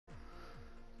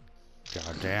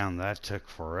God damn, that took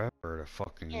forever to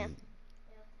fucking Yeah.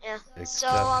 accept So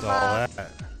all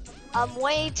that. I'm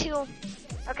way too.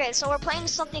 Okay, so we're playing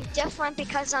something different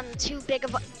because I'm too big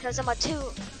of a. Because I'm a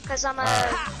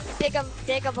big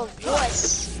of a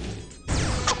wuss.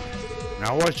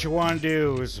 Now what you want to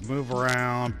do is move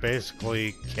around,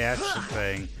 basically catch the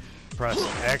thing, press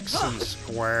X and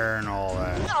square and all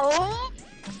that. No.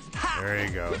 There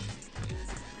you go.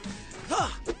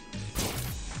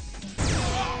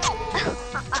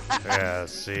 Yeah,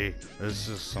 see? This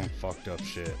is some fucked up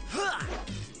shit.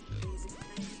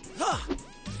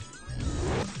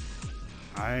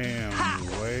 I am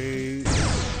way...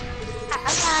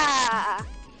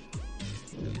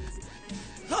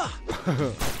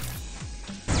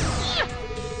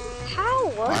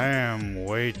 How? I am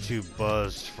way too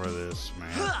buzzed for this,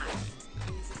 man.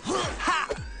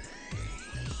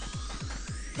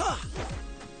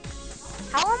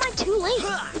 How am I too late?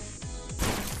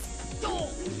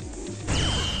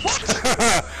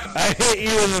 I hit you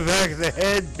in the back of the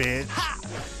head, bitch.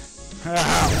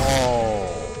 Oh.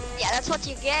 Yeah, that's what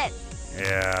you get.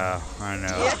 Yeah, I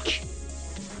know. Dick.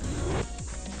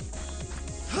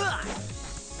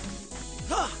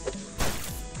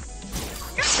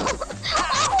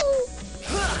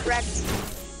 Wrecked.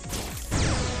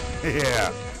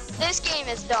 Yeah. This game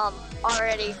is dumb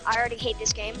already. I already hate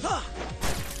this game.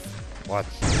 What?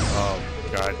 Oh,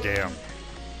 goddamn.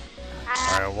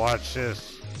 Alright, watch this.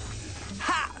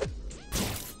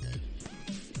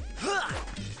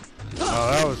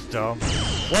 Oh, that was dumb.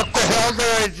 What the hell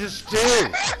did I just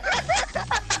do?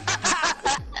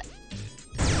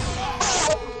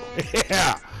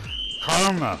 Yeah.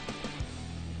 Karma.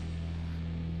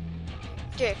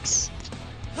 Dicks.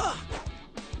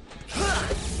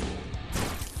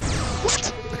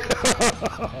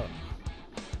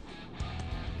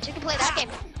 You can play that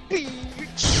game.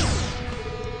 Bitch.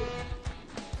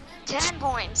 10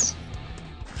 points.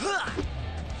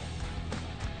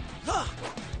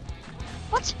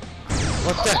 What?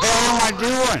 What the hell am I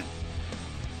doing?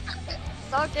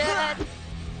 So good.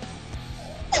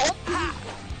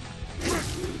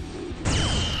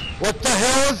 What the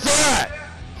hell is that?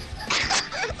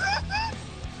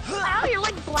 Wow, you're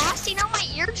like blasting out my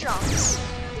eardrums.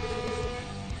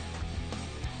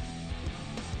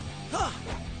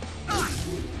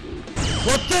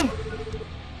 What the?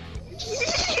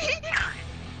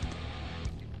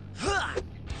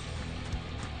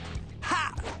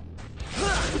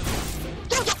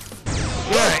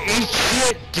 Yeah, eat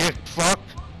shit, dick fuck.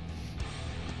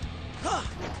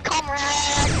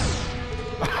 Comrade.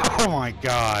 Oh my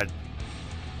god.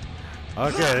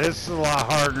 Okay, this is a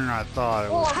lot harder than I thought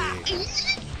it would be.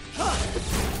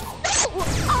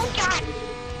 Oh god.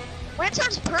 When it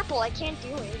turns purple, I can't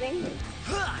do anything.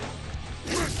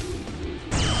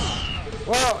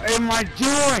 What am I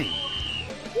doing?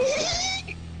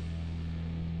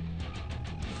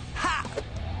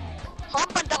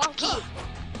 Hump a donkey.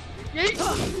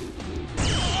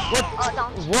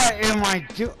 What am I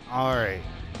doing? Alright.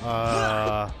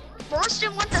 Burst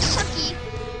him with the sucky.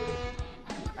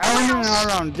 I don't even know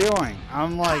what I'm doing.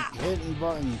 I'm like hitting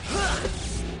buttons.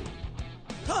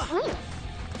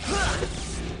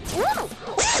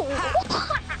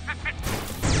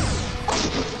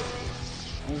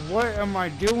 What am I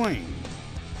doing?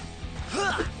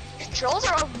 Controls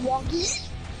are wonky.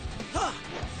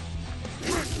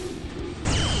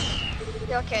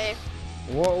 Okay.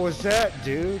 What was that,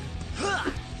 dude?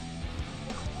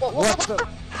 What the?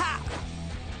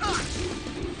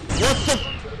 What the?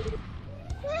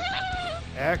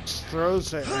 X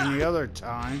throws it any other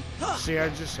time. See, I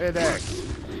just hit X.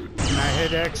 And I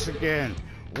hit X again.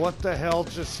 What the hell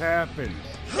just happened?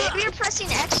 Maybe you're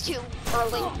pressing X too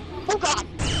early. Oh god.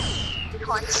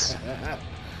 Cunts.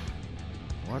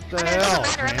 What the hell,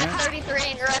 doesn't matter, man? I'm at 33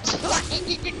 and you're at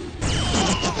 20.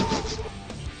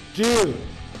 Dude.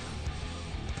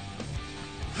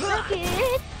 Look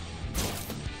it.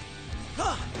 I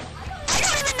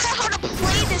don't even know how to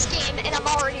play this game and I'm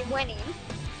already winning.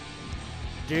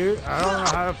 Dude, I don't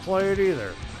know how to play it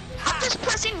either. I'm just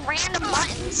pressing random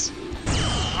buttons.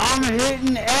 I'm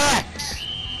hitting X.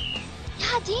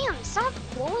 God damn, stop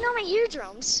blowing on my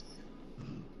eardrums.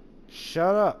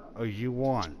 Shut up. Oh, you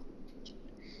won.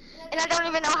 And I don't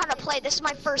even know how to play. This is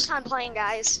my first time playing,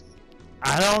 guys.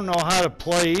 I don't know how to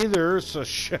play either, so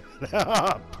shut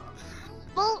up.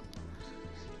 Well,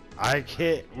 I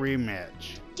hit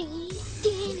rematch.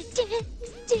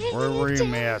 We're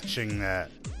rematching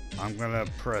that. I'm gonna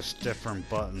press different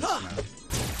buttons now.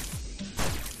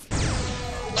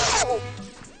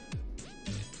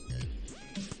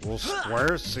 Well,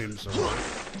 square seems to work.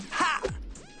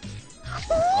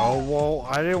 Oh, well,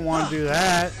 I didn't want to do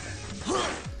that.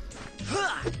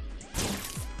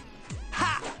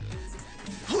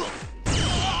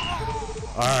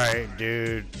 Alright,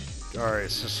 dude.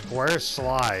 Alright, so square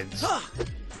slides.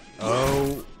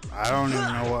 Oh, I don't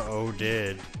even know what O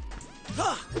did.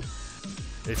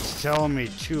 It's telling me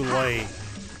too late.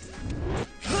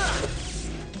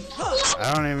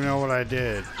 I don't even know what I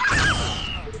did.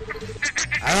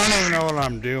 I don't even know what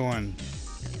I'm doing.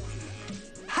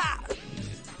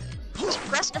 Just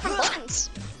press different buttons.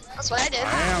 That's what I did.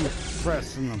 I am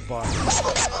pressing the button.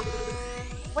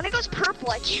 When it goes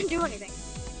purple, I can't do anything.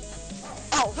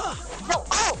 Oh. No,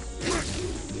 oh!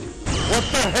 What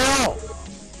the hell?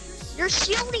 You're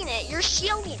shielding it. You're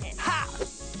shielding it.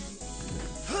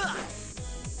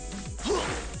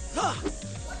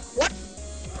 What?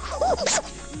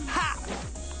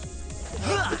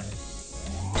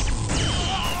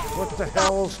 What the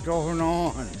hell's going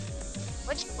on?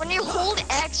 When you hold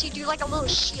X, you do like a little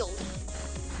shield.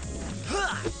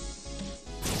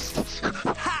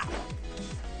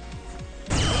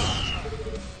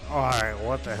 Alright,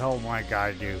 what the hell my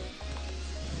guy do?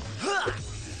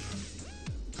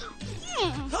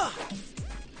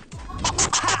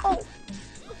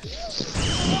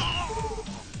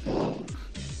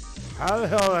 How the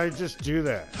hell did I just do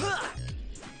that?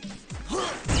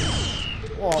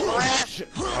 Oh, shit.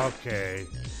 Okay.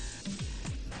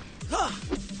 Wow.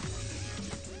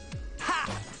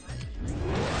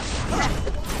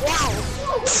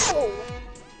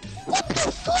 What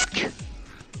the fuck?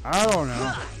 I don't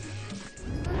know.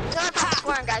 Sorry if I'm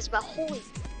swearing, guys, but holy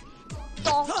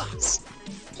donkeys.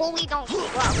 Holy donkey.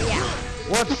 Wow, yeah.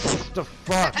 What the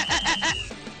fuck?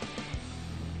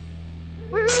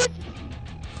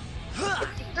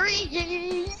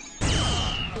 Three.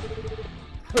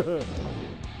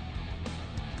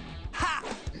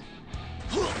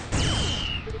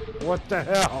 What the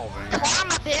hell, man?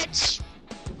 Karma, bitch.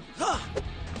 Oh.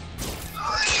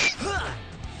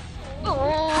 No.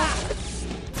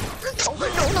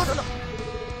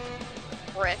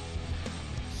 Frick.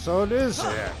 So it is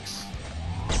X.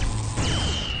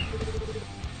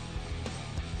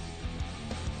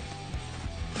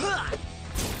 No.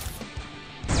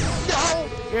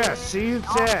 Yeah, see,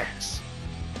 it's X.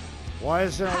 Why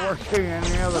isn't it working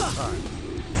any other time?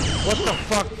 What the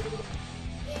fuck?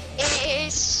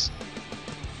 Is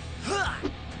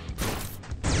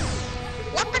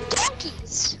what the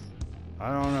donkeys? I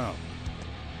don't know.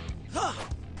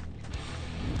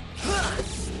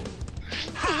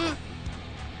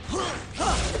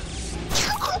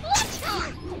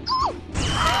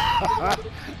 I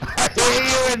hit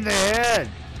you in the head.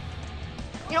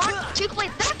 You know what? You play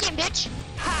that game, bitch.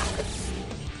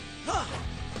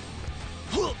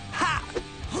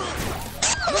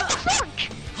 What the fuck?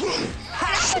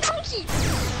 That's a donkey.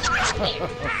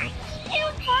 You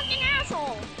fucking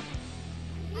asshole.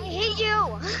 I hate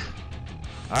you.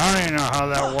 I don't even know how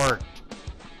that worked.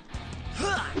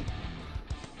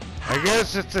 I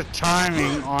guess it's a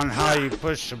timing on how you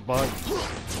push the button.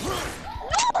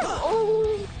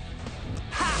 Oh.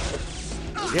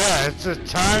 Yeah, it's a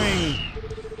timing.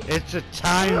 It's a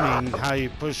timing how you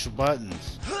push the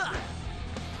buttons. I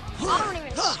don't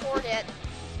even scored it.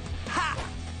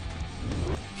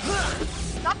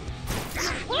 Stop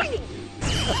fighting!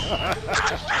 Stop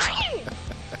fighting!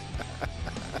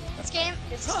 It's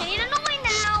getting annoying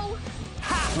now.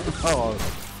 Oh,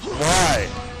 why?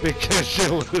 Because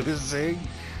you're losing?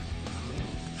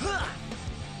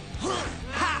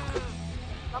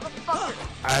 Motherfucker.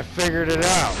 I figured it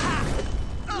out.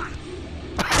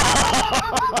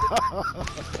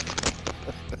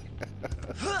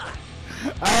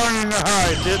 I don't even know how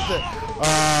I did that.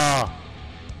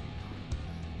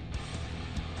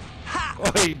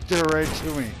 Oh, he did it right to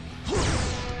me.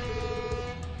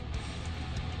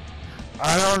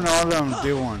 I don't know what I'm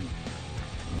doing.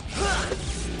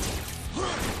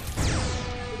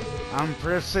 I'm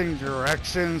pressing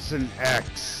directions and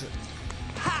X.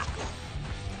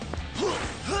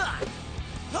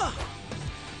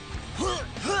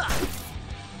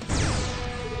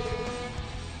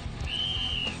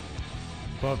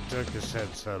 Bub took his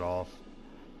headset off.